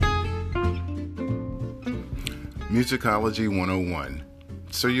Musicology 101.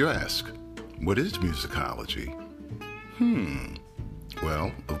 So you ask, what is musicology?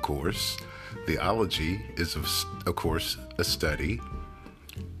 Well, of course, the ology is, of course, a study,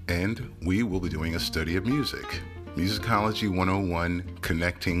 and we will be doing a study of music. Musicology 101,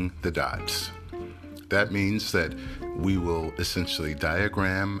 connecting the dots. That means that we will essentially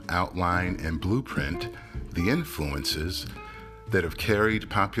diagram, outline, and blueprint the influences that have carried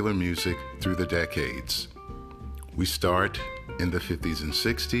popular music through the decades. We start in the 50s and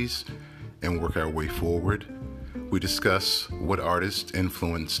 60s and work our way forward. We discuss what artists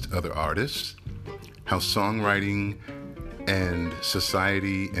influenced other artists, how songwriting and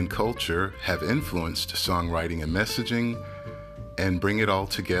society and culture have influenced songwriting and messaging, and bring it all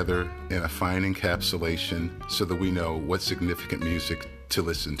together in a fine encapsulation so that we know what significant music to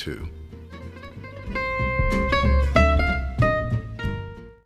listen to.